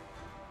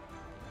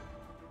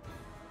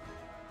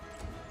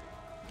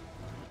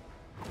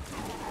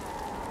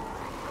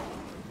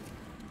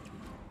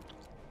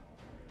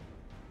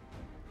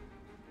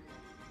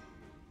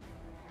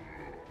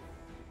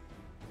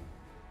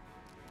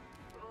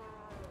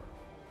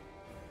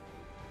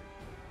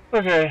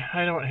 Okay,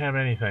 I don't have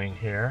anything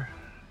here.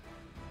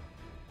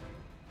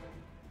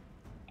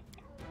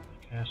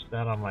 Cast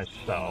that on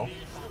myself.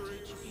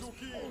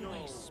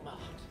 Always smart.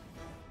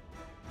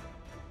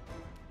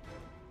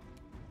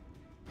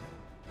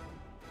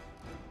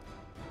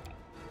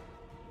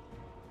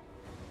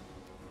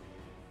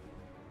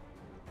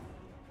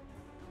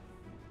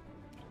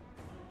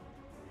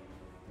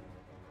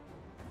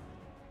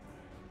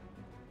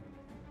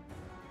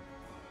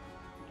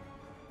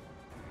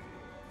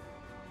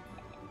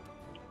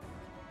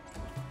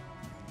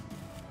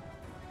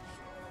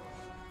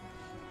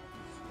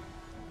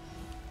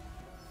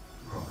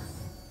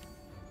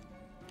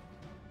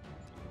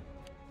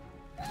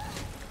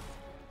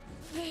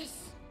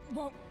 This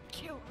won't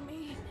kill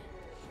me.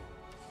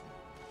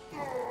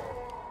 Oh,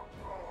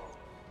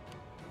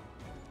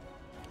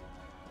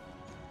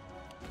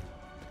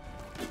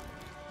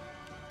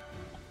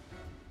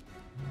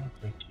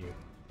 thank you.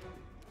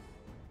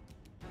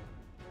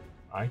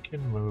 I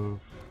can move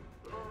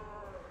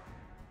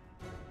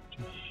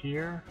to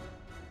here.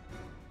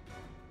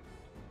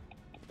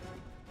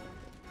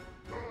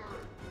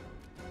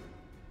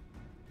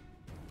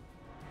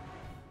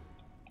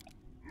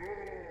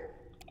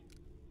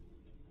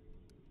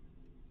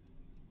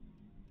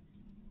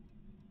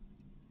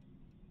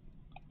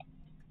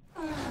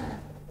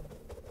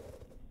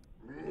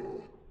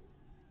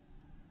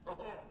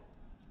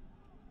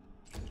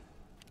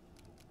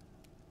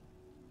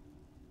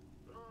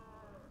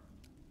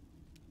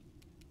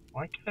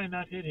 Why can I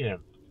not hit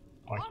him?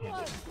 Oh, I can't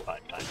hit him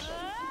 5 times.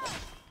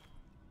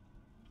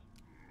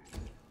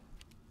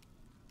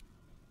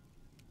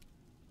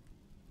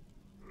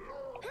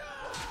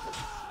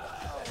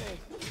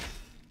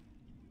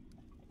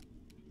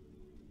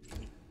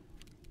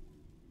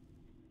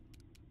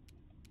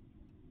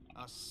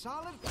 A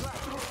solid crack.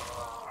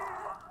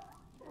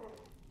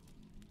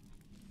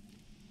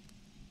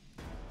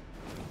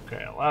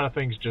 Okay, a lot of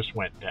things just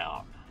went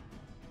down.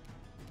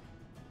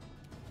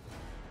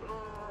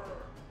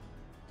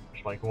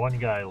 There's like one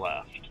guy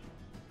left.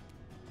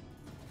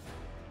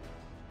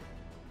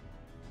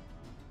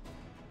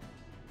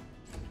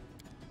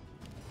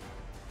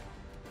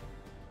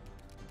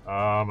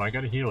 I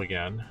gotta heal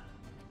again.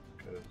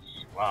 Because,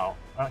 wow.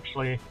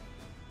 Actually,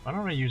 why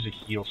don't I use a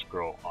heal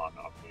scroll on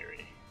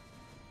Amiri?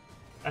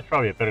 That's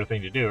probably a better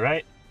thing to do,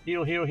 right?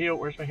 Heal, heal, heal.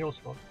 Where's my heal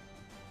scroll?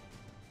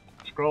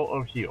 Scroll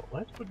of heal.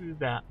 Let's go do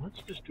that. Let's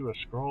just do a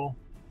scroll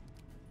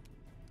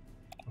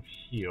of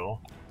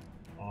heal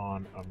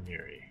on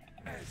Amiri.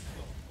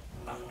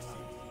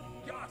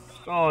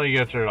 So you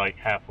get her like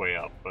halfway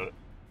up, but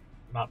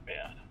not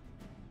bad.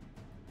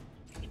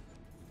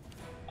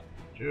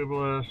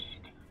 Jubilist.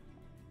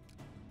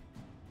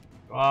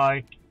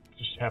 I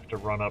just have to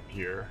run up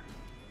here.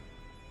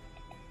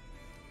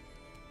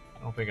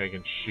 I don't think I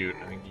can shoot.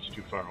 I think he's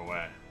too far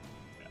away.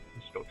 Yeah,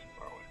 he's still too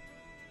far away.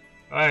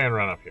 I can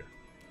run up here.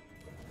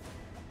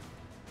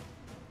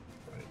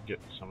 Try to get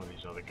some of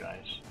these other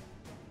guys.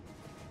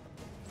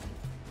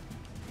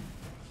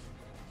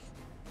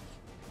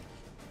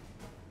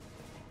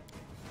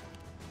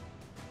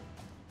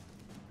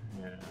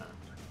 And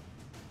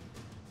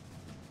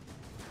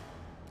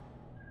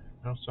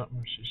know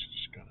something? She's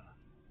just gonna.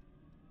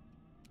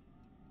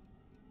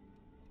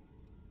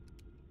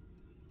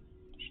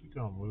 She's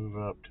gonna move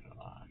up to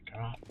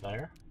right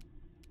there.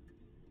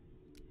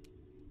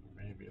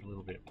 Maybe a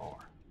little bit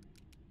more.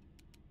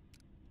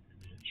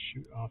 And then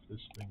shoot off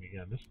this thing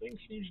again. This thing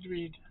seems to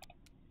be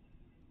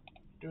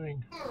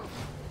doing?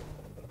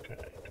 Okay,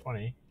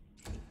 20.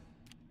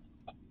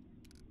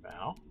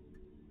 Now.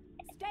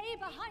 Stay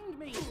behind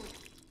me.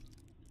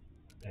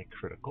 A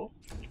critical.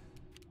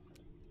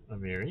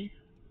 Amiri.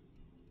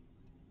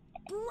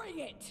 Bring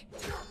it.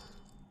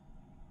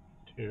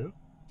 2.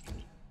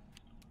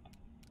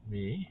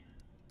 Me.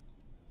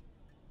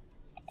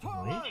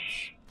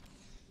 Unleash.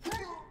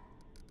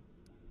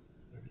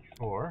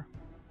 34.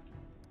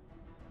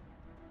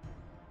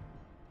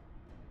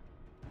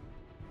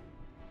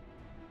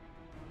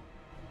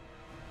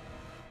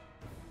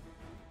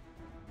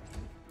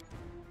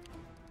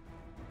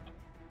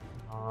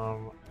 I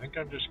think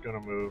I'm just gonna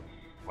move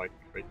like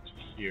right to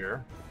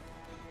here.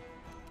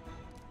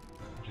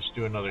 Just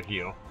do another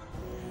heal.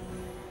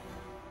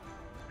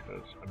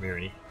 Because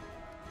Amiri.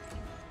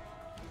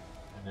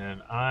 And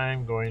then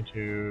I'm going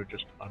to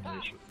just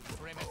unleash it.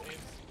 Primitives.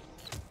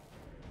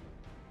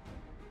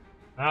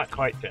 Not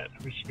quite dead.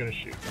 I'm just gonna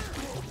shoot.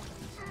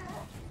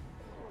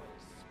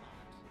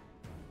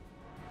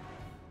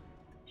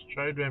 Let's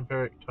try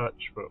vampiric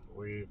touch, but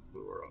we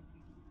blew her up.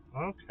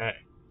 Okay.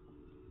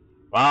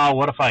 Wow,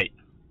 what a fight.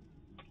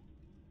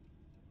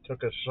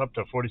 Took us up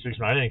to 46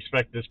 minutes. I didn't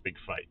expect this big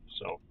fight,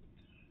 so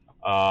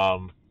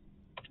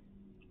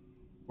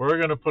we're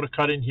gonna put a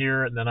cut in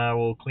here, and then I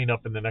will clean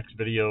up in the next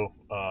video.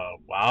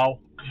 Wow,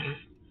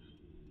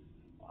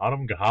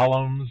 autumn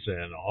golems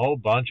and a whole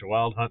bunch of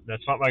wild hunt.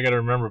 That's something I got to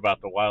remember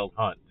about the wild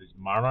hunt. These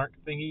monarch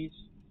thingies.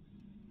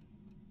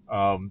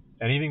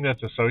 Anything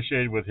that's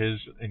associated with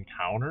his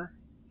encounter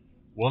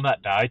will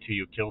not die till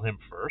you kill him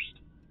first.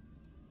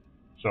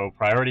 So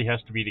priority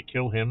has to be to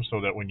kill him,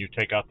 so that when you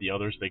take out the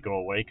others, they go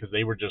away, because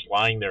they were just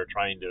lying there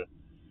trying to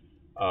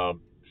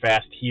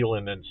fast heal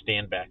and then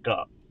stand back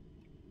up,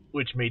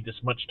 which made this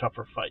much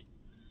tougher fight.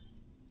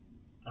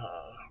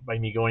 By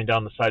me going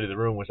down the side of the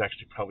room was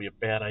actually probably a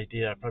bad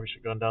idea. I probably should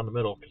have gone down the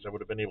middle, because I would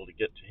have been able to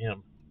get to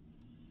him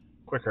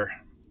quicker.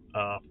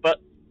 But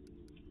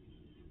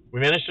we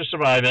managed to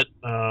survive it.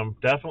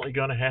 Definitely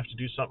going to have to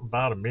do something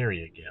about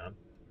Amiri again.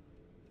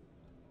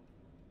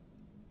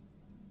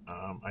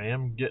 I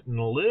am getting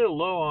a little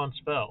low on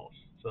spells,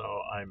 so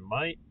I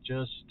might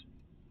just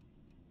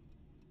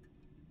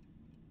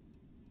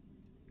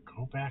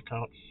go back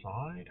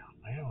outside.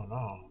 I don't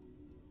know.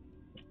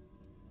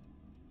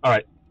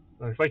 Alright.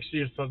 If you like to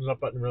see the thumbs up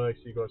button, really like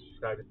to see you go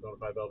subscribe, hit the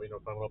notify bell, be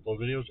notified when I upload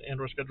videos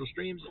and or schedule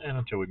streams. And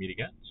until we meet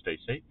again, stay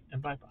safe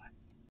and bye-bye.